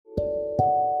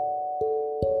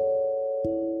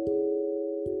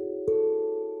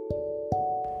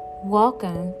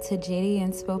Welcome to JD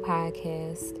Inspo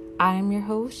Podcast. I am your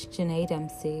host, Janae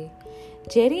Dempsey.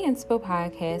 JD Inspo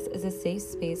Podcast is a safe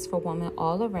space for women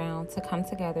all around to come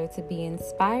together to be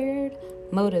inspired,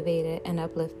 motivated, and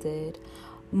uplifted.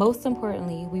 Most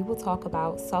importantly, we will talk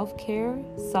about self-care,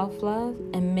 self-love,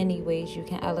 and many ways you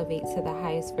can elevate to the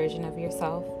highest version of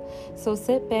yourself. So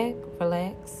sit back,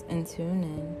 relax, and tune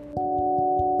in.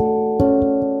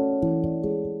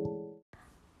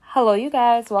 Hello, you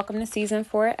guys. Welcome to Season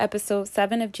 4, Episode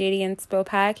 7 of JD Inspo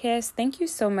Podcast. Thank you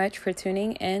so much for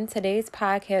tuning in. Today's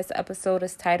podcast episode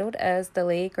is titled as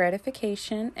Delayed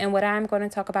Gratification. And what I'm going to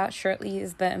talk about shortly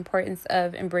is the importance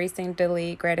of embracing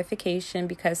delayed gratification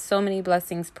because so many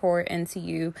blessings pour into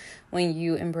you when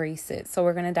you embrace it. So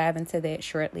we're going to dive into that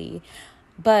shortly.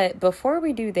 But before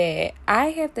we do that,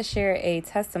 I have to share a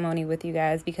testimony with you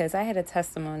guys because I had a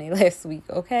testimony last week,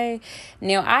 okay?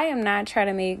 Now, I am not trying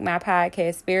to make my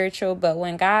podcast spiritual, but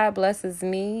when God blesses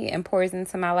me and pours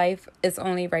into my life, it's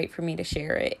only right for me to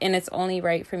share it. And it's only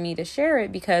right for me to share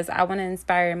it because I want to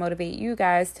inspire and motivate you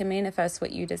guys to manifest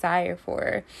what you desire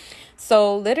for.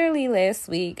 So literally last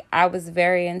week, I was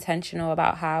very intentional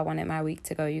about how I wanted my week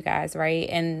to go, you guys, right?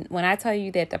 And when I tell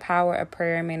you that the power of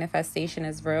prayer and manifestation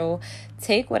is real,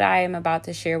 take what I am about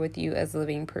to share with you as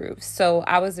living proof. So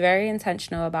I was very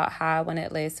intentional about how I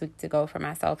wanted last week to go for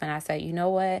myself. And I said, you know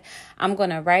what? I'm going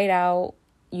to write out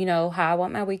how I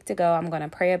want my week to go. I'm going to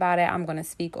pray about it. I'm going to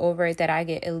speak over it that I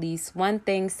get at least one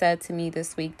thing said to me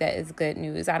this week that is good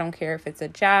news. I don't care if it's a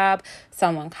job,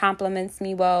 someone compliments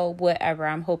me well, whatever.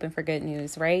 I'm hoping for good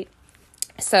news, right?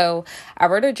 So I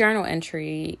wrote a journal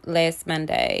entry last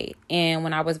Monday, and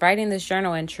when I was writing this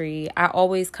journal entry, I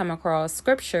always come across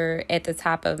scripture at the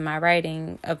top of my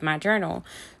writing of my journal.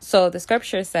 So the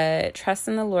scripture said, trust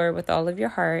in the Lord with all of your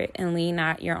heart and lean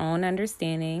not your own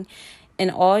understanding. In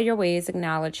all your ways,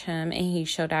 acknowledge him, and he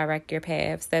shall direct your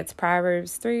paths. That's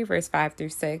Proverbs 3, verse 5 through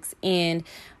 6. And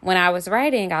when I was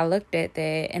writing, I looked at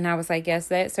that, and I was like, yes,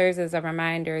 that serves as a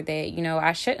reminder that,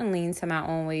 I shouldn't lean to my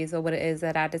own ways or what it is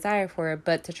that I desire for,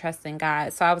 but to trust in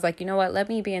God. So I was like, you know what? Let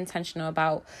me be intentional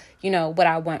about, what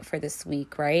I want for this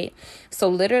week, right? So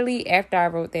literally after I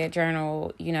wrote that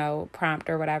journal, prompt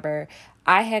or whatever,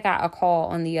 I had got a call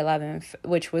on the 11th,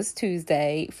 which was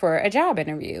Tuesday, for a job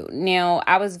interview. Now,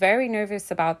 I was very nervous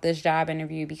about this job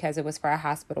interview because it was for a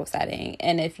hospital setting.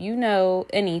 And if you know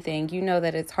anything, you know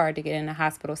that it's hard to get in a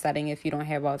hospital setting if you don't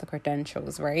have all the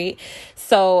credentials, right?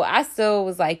 So I still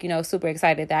was like, super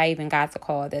excited that I even got the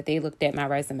call, that they looked at my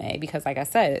resume because, like I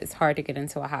said, it's hard to get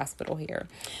into a hospital here.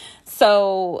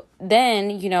 So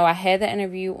then, I had the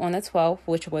interview on the 12th,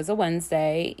 which was a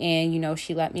Wednesday. And,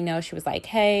 she let me know, she was like,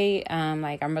 hey,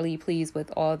 I'm really pleased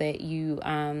with all that you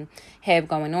have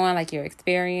going on, like your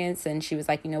experience. And she was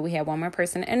like, we had one more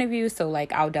person to interview, so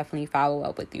I'll definitely follow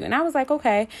up with you. And I was like,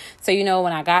 okay. So,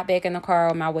 when I got back in the car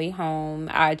on my way home,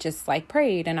 I just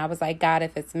prayed, and I was like, God,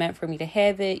 if it's meant for me to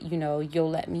have it, you'll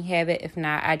let me have it. If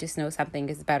not, I just know something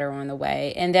is better on the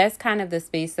way. And that's kind of the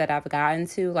space that I've gotten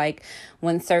to.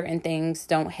 When certain things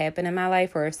don't happen in my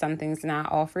life, or if something's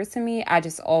not offered to me, I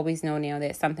just always know now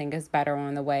that something is better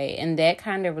on the way. And that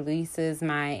kind of releases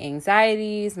my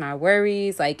anxieties, my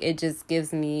worries. It just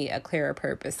gives me a clearer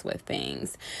purpose with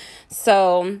things.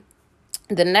 So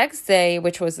the next day,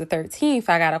 which was the 13th,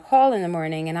 I got a call in the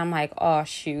morning, and I'm like, oh,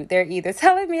 shoot, they're either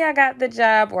telling me I got the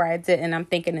job or I didn't. I'm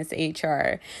thinking it's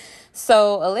HR.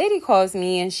 So a lady calls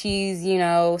me, and she's,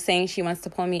 saying she wants to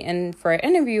pull me in for an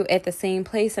interview at the same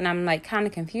place. And I'm kind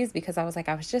of confused because I was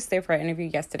I was just there for an interview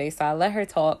yesterday. So I let her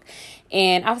talk,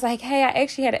 and I was like, hey, I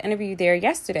actually had an interview there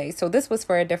yesterday. So this was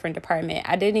for a different department.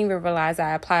 I didn't even realize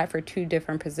I applied for 2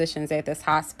 different positions at this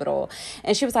hospital.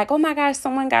 And she was like, oh my gosh,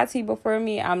 someone got to you before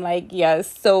me. I'm like,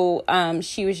 yes. So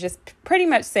she was just pretty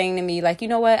much saying to me, you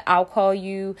know what, I'll call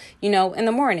you, in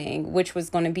the morning, which was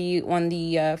going to be on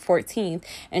the 14th.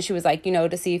 And she was like,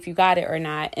 to see if you got it or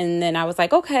not. And then I was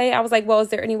like, okay. I was like, well, is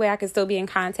there any way I could still be in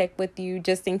contact with you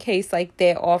just in case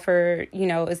that offer,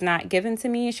 is not given to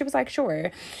me? And she was like,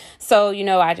 sure. So,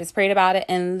 I just prayed about it.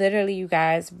 And literally, you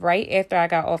guys, right after I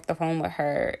got off the phone with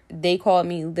her, they called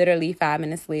me literally 5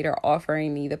 minutes later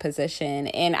offering me the position.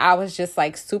 And I was just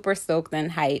super stoked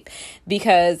and hyped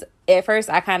because at first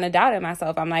I kind of doubted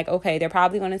myself. I'm like, okay, they're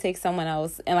probably going to take someone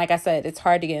else. And like I said, it's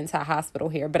hard to get into a hospital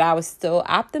here, but I was still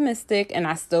optimistic and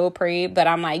I still prayed. But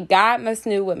I'm like, God must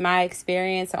knew with my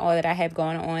experience and all that I have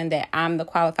going on that I'm the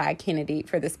qualified candidate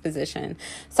for this position.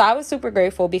 So I was super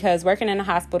grateful because working in a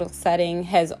hospital setting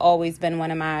has always been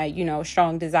one of my,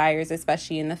 strong desires,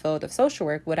 especially in the field of social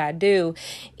work, what I do.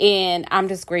 And I'm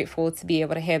just grateful to be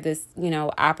able to have this,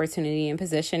 opportunity and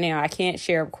position. Now, I can't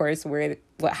share, of course, where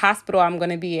what hospital I'm going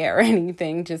to be at or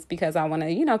anything, just because I want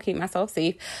to, keep myself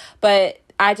safe. But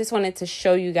I just wanted to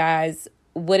show you guys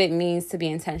what it means to be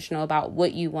intentional about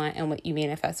what you want and what you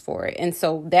manifest for it. And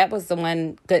so that was the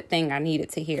one good thing I needed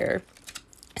to hear.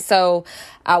 So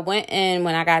I went in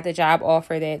when I got the job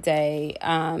offer that day,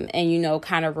 and,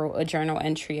 kind of wrote a journal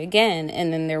entry again.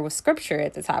 And then there was scripture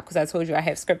at the top, because I told you I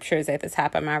have scriptures at the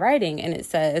top of my writing. And it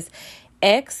says,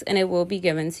 ask and it will be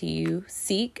given to you.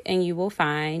 Seek and you will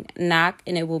find. Knock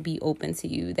and it will be open to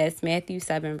you. That's Matthew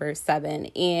 7, verse 7.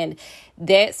 And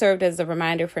that served as a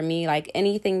reminder for me, like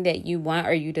anything that you want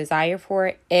or you desire for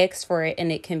it, ask for it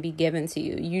and it can be given to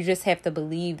you. You just have to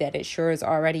believe that it sure is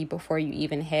already before you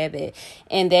even have it.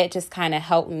 And that just kind of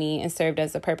helped me and served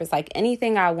as a purpose. Like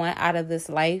anything I want out of this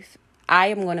life, I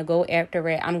am going to go after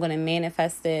it. I'm going to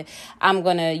manifest it. I'm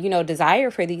going to, desire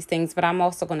for these things, but I'm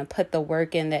also going to put the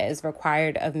work in that is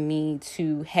required of me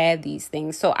to have these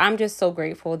things. So I'm just so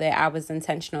grateful that I was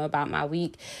intentional about my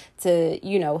week to,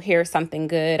 hear something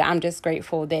good. I'm just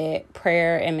grateful that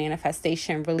prayer and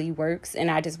manifestation really works. And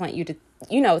I just want you to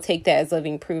take that as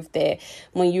living proof that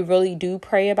when you really do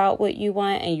pray about what you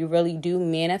want and you really do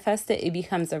manifest it, it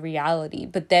becomes a reality.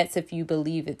 But that's if you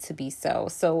believe it to be so.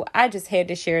 So I just had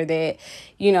to share that,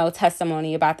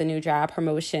 testimony about the new job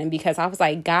promotion, because I was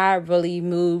like, God really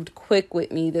moved quick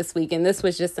with me this week. And this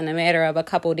was just in a matter of a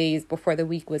couple days before the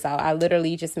week was out. I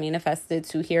literally just manifested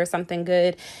to hear something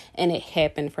good and it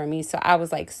happened for me. So I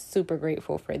was like super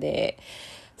grateful for that.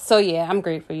 So yeah, I'm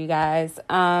grateful, you guys.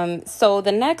 So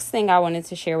the next thing I wanted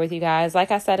to share with you guys,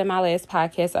 like I said in my last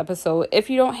podcast episode,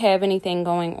 if you don't have anything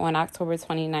going on October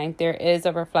 29th, there is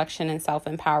a reflection and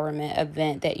self-empowerment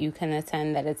event that you can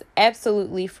attend that is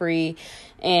absolutely free.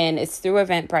 And it's through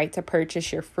Eventbrite to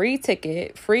purchase your free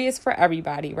ticket. Free is for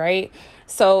everybody, right?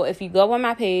 So if you go on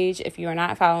my page, if you are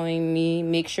not following me,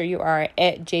 make sure you are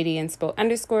at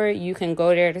JDinspo_. You can go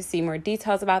there to see more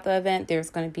details about the event. There's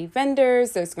going to be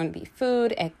vendors. There's going to be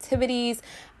food, activities.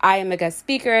 I am a guest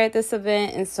speaker at this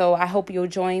event. And so I hope you'll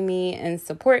join me and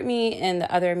support me and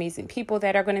the other amazing people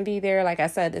that are going to be there. Like I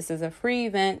said, this is a free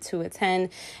event to attend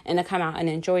and to come out and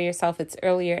enjoy yourself. It's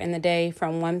earlier in the day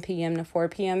from 1 p.m. to 4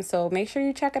 p.m. So make sure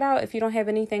you check it out if you don't have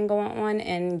anything going on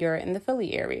and you're in the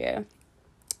Philly area.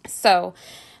 So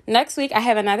next week, I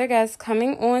have another guest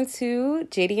coming on to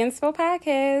JD Inspo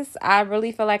Podcast. I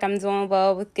really feel like I'm doing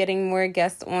well with getting more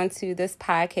guests onto this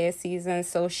podcast season.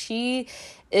 So she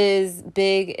is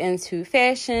big into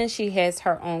fashion. She has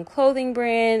her own clothing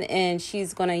brand, and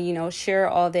she's going to, share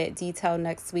all that detail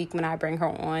next week when I bring her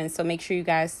on. So make sure you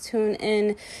guys tune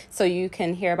in so you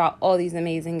can hear about all these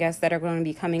amazing guests that are going to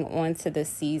be coming on to this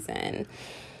season.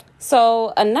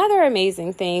 So another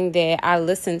amazing thing that I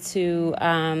listened to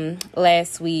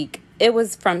last week, it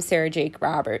was from Sarah Jakes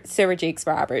Roberts.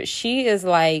 She is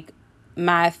like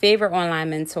my favorite online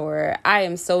mentor. I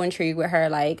am so intrigued with her.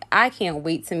 Like, I can't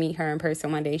wait to meet her in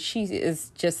person one day. She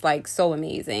is just like so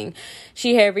amazing.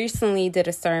 She had recently did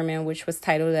a sermon which was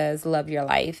titled as Love Your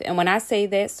Life. And when I say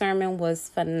that sermon was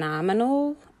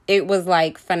phenomenal, it was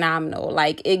like phenomenal.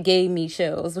 Like, it gave me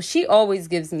chills. Well, she always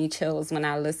gives me chills when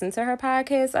I listen to her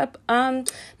podcast.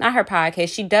 Not her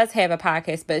podcast. She does have a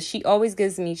podcast, but she always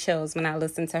gives me chills when I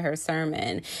listen to her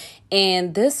sermon.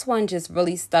 And this one just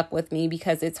really stuck with me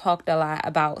because it talked a lot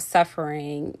about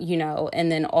suffering,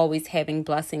 and then always having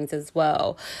blessings as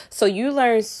well. So you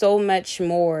learn so much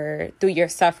more through your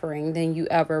suffering than you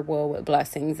ever will with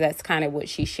blessings. That's kind of what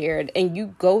she shared. And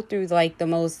you go through like the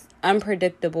most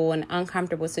unpredictable and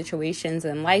uncomfortable situations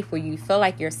in life where you feel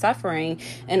like you're suffering,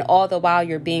 and all the while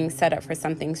you're being set up for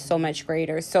something so much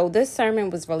greater. So this sermon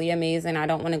was really amazing. I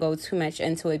don't want to go too much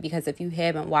into it because if you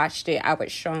haven't watched it, I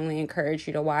would strongly encourage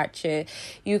you to watch it.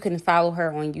 You can follow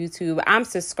her on YouTube. I'm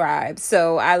subscribed,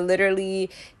 so I literally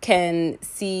can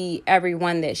see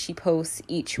everyone that she posts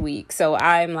each week. So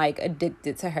I'm like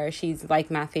addicted to her. She's like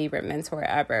my favorite mentor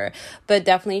ever. But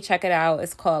definitely check it out.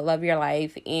 It's called Love Your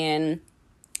Life. And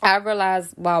I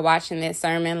realized while watching that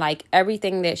sermon, like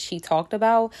everything that she talked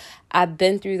about, I've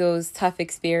been through those tough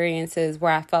experiences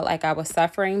where I felt like I was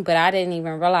suffering, but I didn't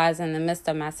even realize in the midst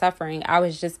of my suffering, I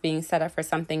was just being set up for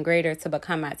something greater to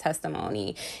become my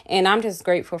testimony. And I'm just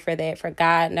grateful for that, for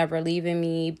God never leaving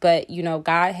me. But,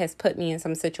 God has put me in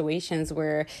some situations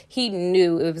where he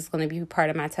knew it was going to be part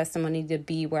of my testimony to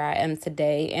be where I am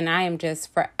today. And I am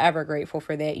just forever grateful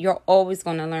for that. You're always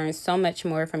going to learn so much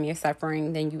more from your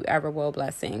suffering than you ever will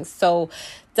blessings. So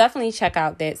definitely check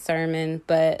out that sermon.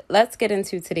 But let's get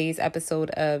into today's episode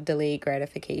of Delayed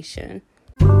Gratification.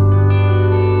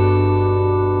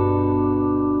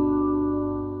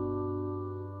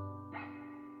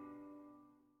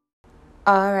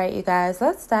 All right, you guys,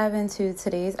 let's dive into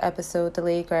today's episode,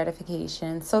 delayed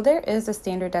gratification. So, there is a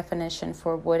standard definition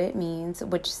for what it means,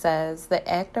 which says the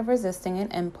act of resisting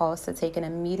an impulse to take an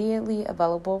immediately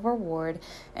available reward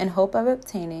in hope of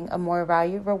obtaining a more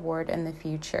valued reward in the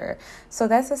future. So,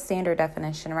 that's a standard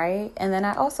definition, right? And then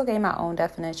I also gave my own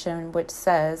definition, which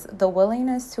says the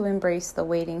willingness to embrace the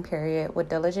waiting period with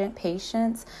diligent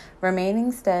patience,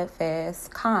 remaining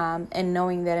steadfast, calm, and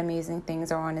knowing that amazing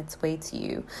things are on its way to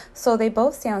you. So they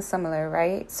both sound similar,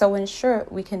 right? So in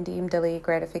short, we can deem delayed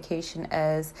gratification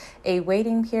as a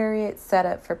waiting period set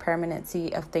up for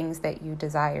permanency of things that you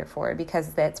desire for, because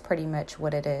that's pretty much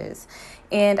what it is.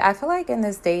 And I feel like in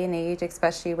this day and age,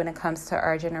 especially when it comes to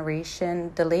our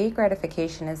generation, delayed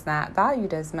gratification is not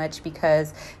valued as much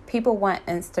because people want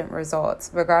instant results,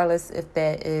 regardless if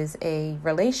that is a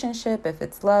relationship, if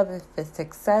it's love, if it's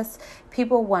success.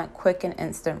 People want quick and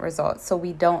instant results, so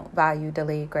we don't value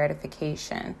delayed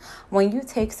gratification. When you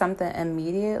take something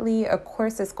immediately, of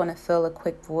course it's going to fill a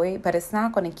quick void, but it's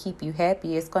not going to keep you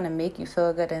happy. It's going to make you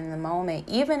feel good in the moment.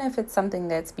 Even if it's something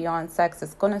that's beyond sex,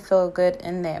 it's going to feel good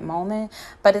in that moment,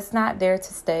 but it's not there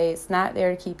to stay. It's not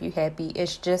there to keep you happy.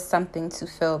 It's just something to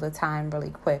fill the time really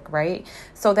quick, right?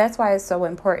 So that's why it's so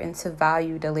important to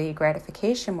value delayed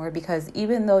gratification more, because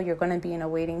even though you're going to be in a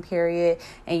waiting period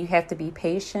and you have to be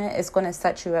patient, it's going to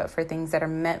set you up for things that are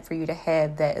meant for you to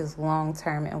have that is long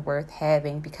term and worth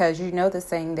having. Because you know the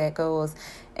saying that goes,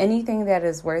 anything that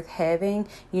is worth having,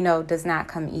 does not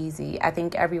come easy. I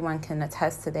think everyone can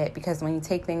attest to that, because when you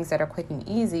take things that are quick and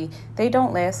easy, they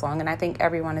don't last long. And I think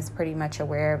everyone is pretty much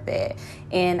aware of that.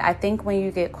 And I think when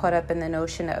you get caught up in the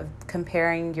notion of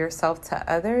comparing yourself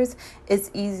to others,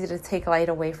 it's easy to take light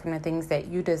away from the things that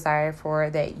you desire for,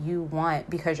 that you want,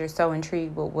 because you're so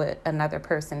intrigued with what another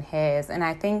person has. And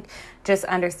I think just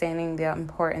understanding the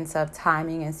importance of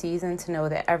timing and season, to know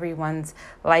that everyone's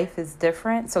life is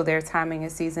different, so their timing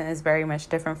and season is very much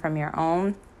different from your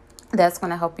own. That's going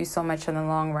to help you so much in the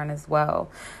long run as well.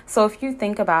 So if you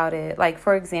think about it, like,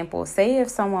 for example, say if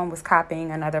someone was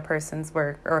copying another person's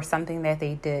work or something that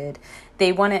they did,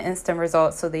 they wanted instant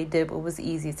results, so they did what was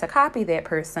easy to copy that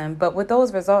person. But with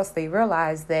those results, they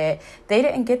realized that they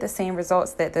didn't get the same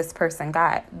results that this person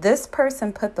got. This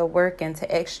person put the work in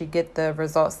to actually get the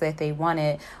results that they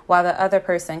wanted, while the other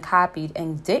person copied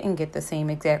and didn't get the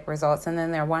same exact results. And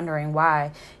then they're wondering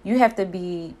why. You have to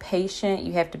be patient.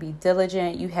 You have to be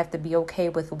diligent. You have to be okay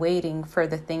with waiting for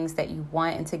the things that you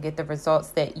want and to get the results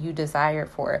that you desire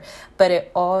for. But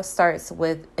it all starts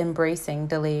with embracing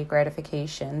delayed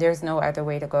gratification. There's no other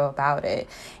way to go about it.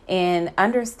 And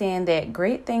understand that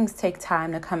great things take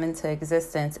time to come into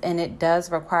existence, and it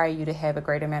does require you to have a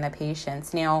great amount of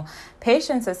patience. Now,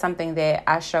 patience is something that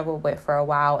I struggled with for a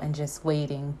while, and just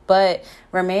waiting, but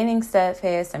remaining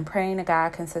steadfast and praying to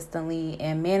God consistently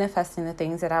and manifesting the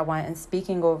things that I want and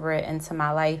speaking over it into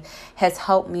my life has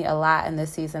helped me a lot in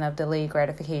this season of delayed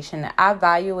gratification. I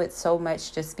value it so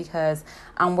much just because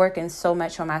I'm working so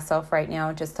much on myself right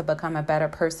now, just to become a better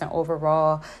person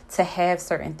overall, to have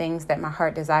certain things that my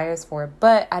heart desires for.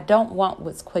 But I don't want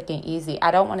what's quick and easy.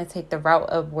 I don't want to take the route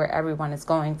of where everyone is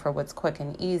going for what's quick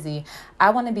and easy. I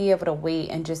want to be able to wait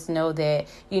and just know that,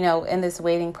 in this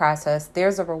waiting process,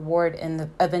 there's a reward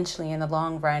eventually in the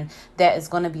long run that is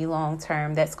going to be long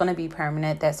term, that's going to be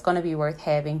permanent, that's going to be worth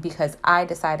having, because I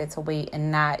decided to wait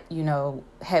and not,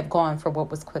 have gone for what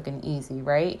was quick and easy,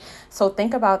 right? So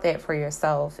think about that for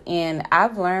yourself. And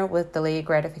I've learned with delayed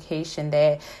gratification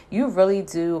that you really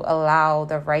do allow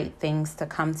the right things to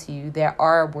come to you that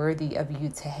are worthy of you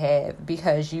to have,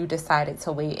 because you decided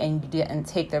to wait and you didn't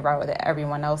take the route that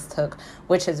everyone else took,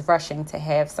 which is rushing to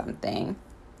have something.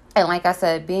 And like I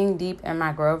said, being deep in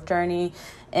my growth journey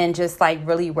and just like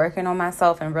really working on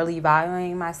myself and really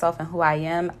valuing myself and who I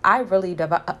am, I really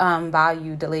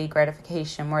value delayed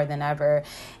gratification more than ever.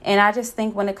 And I just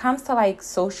think when it comes to like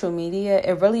social media,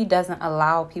 it really doesn't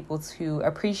allow people to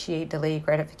appreciate delayed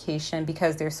gratification,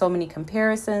 because there's so many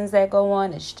comparisons that go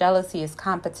on. It's jealousy, it's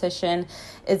competition,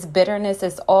 it's bitterness.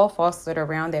 It's all fostered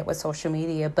around that with social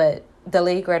media. But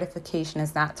delayed gratification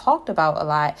is not talked about a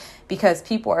lot, because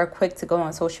people are quick to go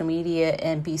on social media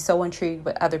and be so intrigued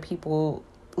with other people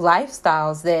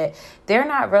lifestyles that they're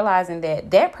not realizing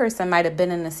that that person might have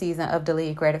been in a season of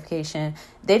delayed gratification.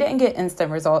 They didn't get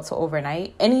instant results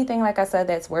overnight. Anything, like I said,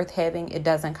 that's worth having, it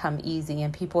doesn't come easy,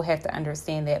 and people have to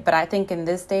understand that. But I think in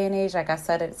this day and age, like I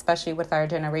said, especially with our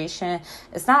generation,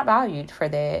 it's not valued for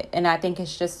that. And I think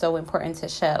it's just so important to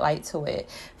shed light to it.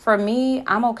 For me,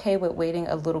 I'm okay with waiting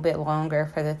a little bit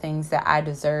longer for the things that I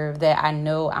deserve, that I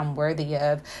know I'm worthy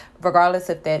of, regardless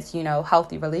if that's,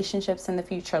 healthy relationships in the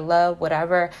future, love,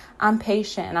 whatever. or I'm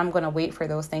patient and I'm going to wait for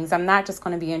those things. I'm not just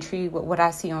going to be intrigued with what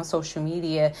I see on social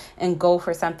media and go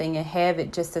for something and have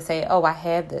it just to say, oh, I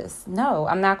have this. No,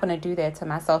 I'm not going to do that to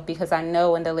myself, because I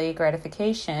know in delayed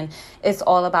gratification, it's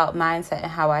all about mindset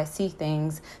and how I see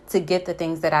things to get the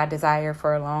things that I desire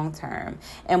for a long term.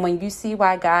 And when you see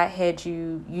why God had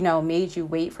you, made you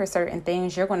wait for certain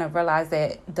things, you're going to realize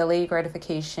that delayed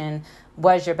gratification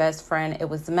was your best friend. It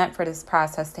was meant for this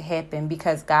process to happen,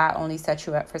 because God only set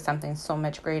you up for something so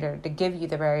much greater, to give you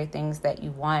the very things that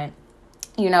you want.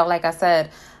 Like I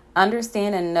said,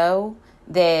 understand and know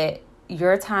that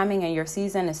your timing and your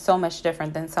season is so much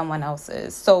different than someone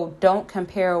else's. So don't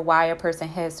compare why a person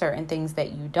has certain things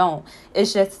that you don't.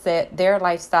 It's just that their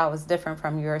lifestyle is different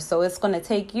from yours. So it's going to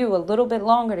take you a little bit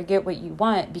longer to get what you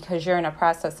want, because you're in a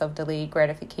process of delayed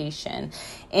gratification.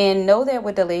 And know that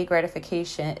with delayed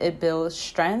gratification, it builds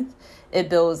strength. It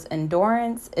builds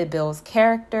endurance, it builds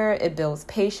character, it builds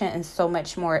patience, and so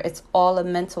much more. It's all a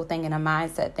mental thing and a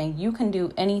mindset thing. You can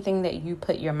do anything that you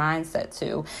put your mindset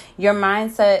to. Your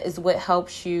mindset is what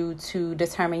helps you to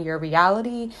determine your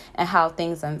reality and how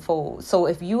things unfold. So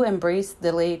if you embrace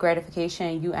delayed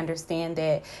gratification, you understand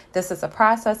that this is a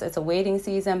process, it's a waiting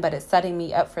season, but it's setting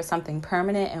me up for something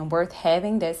permanent and worth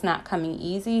having that's not coming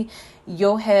easy,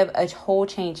 you'll have a whole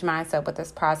changed mindset with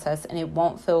this process, and it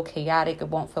won't feel chaotic. It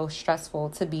won't feel stressful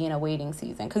to be in a waiting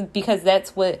season, because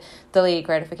that's what delayed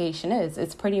gratification is.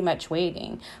 It's pretty much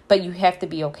waiting, but you have to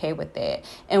be okay with that.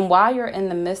 And while you're in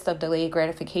the midst of delayed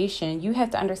gratification, you have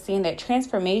to understand that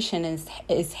transformation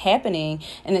is happening,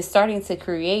 and it's starting to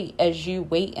create as you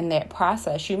wait in that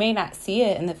process. You may not see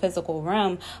it in the physical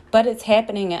realm, but it's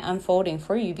happening and unfolding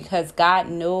for you, because God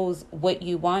knows what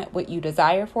you want, what you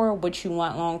desire for, what you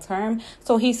want long term.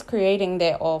 So he's creating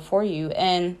that all for you.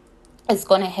 And it's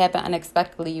going to happen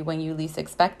unexpectedly when you least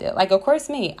expect it. Like, of course,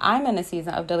 I'm in a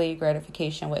season of delayed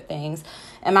gratification with things.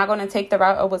 Am I going to take the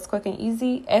route of what's quick and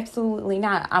easy? Absolutely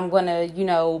not. I'm going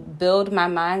to, build my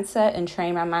mindset and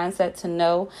train my mindset to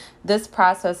know this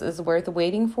process is worth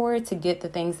waiting for, to get the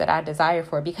things that I desire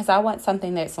for, because I want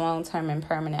something that's long-term and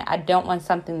permanent. I don't want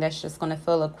something that's just going to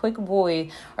fill a quick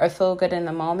void or feel good in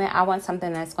the moment. I want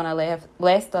something that's going to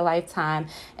last a lifetime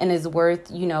and is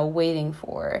worth, waiting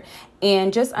for.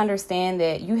 And just understand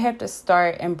that you have to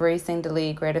start embracing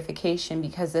delayed gratification,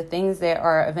 because the things that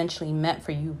are eventually meant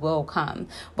for you will come.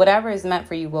 Whatever is meant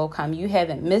for you will come. You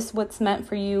haven't missed what's meant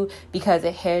for you, because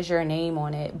it has your name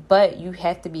on it. But you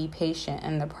have to be patient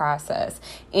in the process.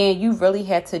 And you really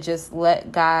have to just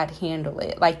let God handle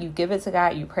it. Like, you give it to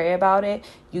God, you pray about it,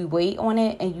 you wait on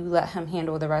it, and you let him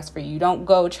handle the rest for you. You don't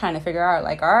go trying to figure out,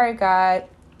 like, all right, God.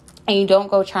 And you don't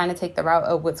go trying to take the route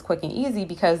of what's quick and easy,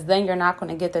 because then you're not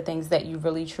going to get the things that you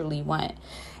really, truly want.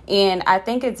 And I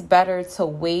think it's better to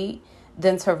wait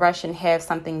than to rush and have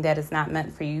something that is not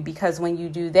meant for you, because when you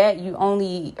do that, you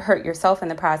only hurt yourself in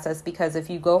the process. Because if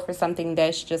you go for something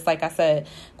that's just, like I said,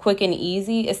 quick and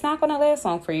easy, it's not going to last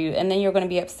long for you, and then you're going to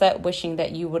be upset wishing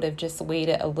that you would have just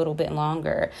waited a little bit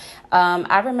longer.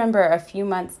 I remember a few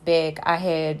months back, I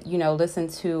had listened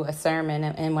to a sermon,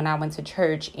 and when I went to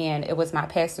church, and it was my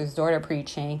pastor's daughter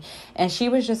preaching, and she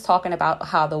was just talking about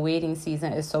how the waiting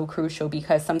season is so crucial,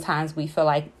 because sometimes we feel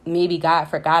like maybe God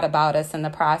forgot about us in the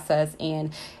process,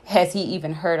 and has he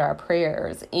even heard our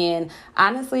prayers? And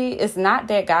honestly, it's not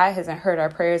that God hasn't heard our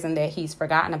prayers and that he's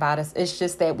forgotten about us. It's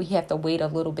just that we have to wait a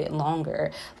little bit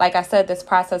longer. Like I said, this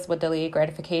process with delayed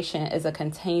gratification is a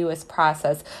continuous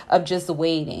process of just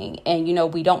waiting. And,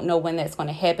 we don't know when that's going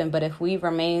to happen. But if we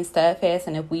remain steadfast,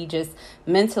 and if we just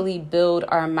mentally build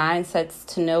our mindsets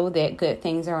to know that good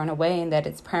things are on the way and that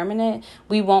it's permanent,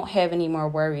 we won't have any more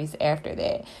worries after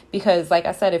that. Because, like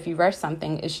I said, if you rush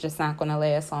something, it's just not going to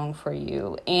last long for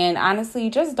you. And honestly,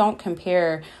 just don't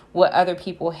compare what other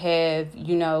people have,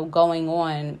 going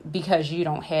on, because you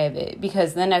don't have it,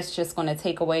 because then that's just going to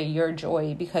take away your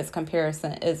joy, because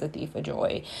comparison is a thief of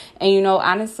joy. And,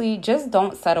 honestly, just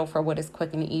don't settle for what is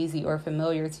quick and easy or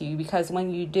familiar to you, because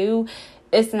when you do,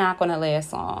 it's not going to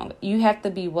last long. You have to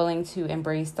be willing to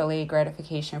embrace delayed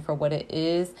gratification for what it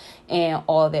is and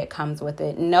all that comes with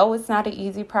it. No, it's not an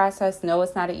easy process. No,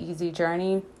 it's not an easy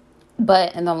journey.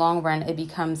 But in the long run, it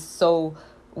becomes so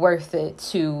worth it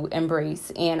to embrace.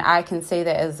 And I can say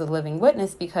that as a living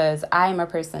witness, because I am a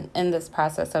person in this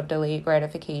process of delayed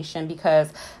gratification,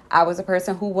 because I was a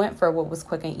person who went for what was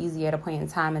quick and easy at a point in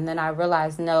time. And then I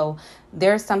realized, no,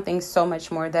 there's something so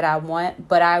much more that I want,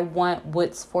 but I want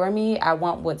what's for me. I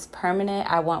want what's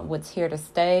permanent. I want what's here to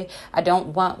stay. I don't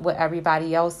want what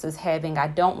everybody else is having. I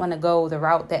don't want to go the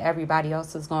route that everybody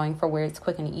else is going for, where it's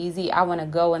quick and easy. I want to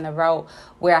go in the route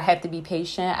where I have to be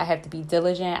patient. I have to be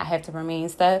diligent. I have to remain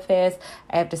steadfast. steadfast.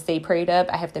 I have to stay prayed up.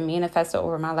 I have to manifest it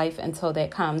over my life until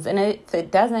that comes. And if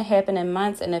it doesn't happen in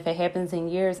months, and if it happens in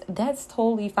years, that's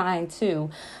totally fine too.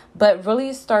 But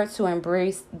really start to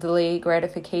embrace delayed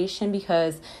gratification,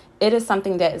 because it is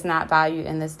something that is not valued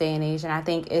in this day and age. And I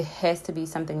think it has to be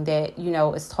something that,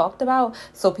 is talked about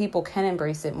so people can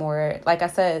embrace it more. Like I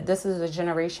said, this is a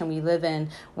generation we live in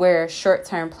where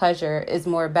short-term pleasure is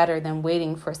more better than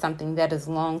waiting for something that is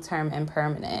long-term and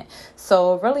permanent.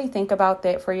 So really think about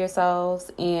that for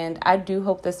yourselves. And I do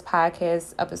hope this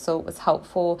podcast episode was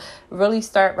helpful. Really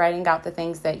start writing out the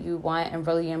things that you want and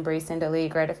really embracing delayed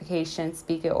gratification.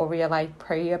 Speak it over your life,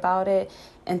 pray about it,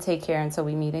 and take care until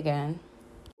we meet again.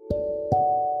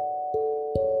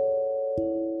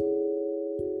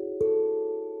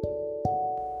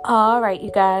 All right,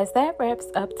 you guys, that wraps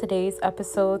up today's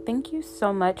episode. Thank you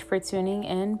so much for tuning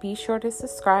in. Be sure to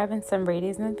subscribe and send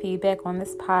ratings and feedback on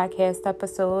this podcast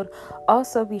episode.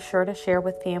 Also, be sure to share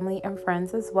with family and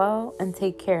friends as well. And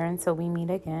take care until we meet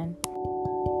again.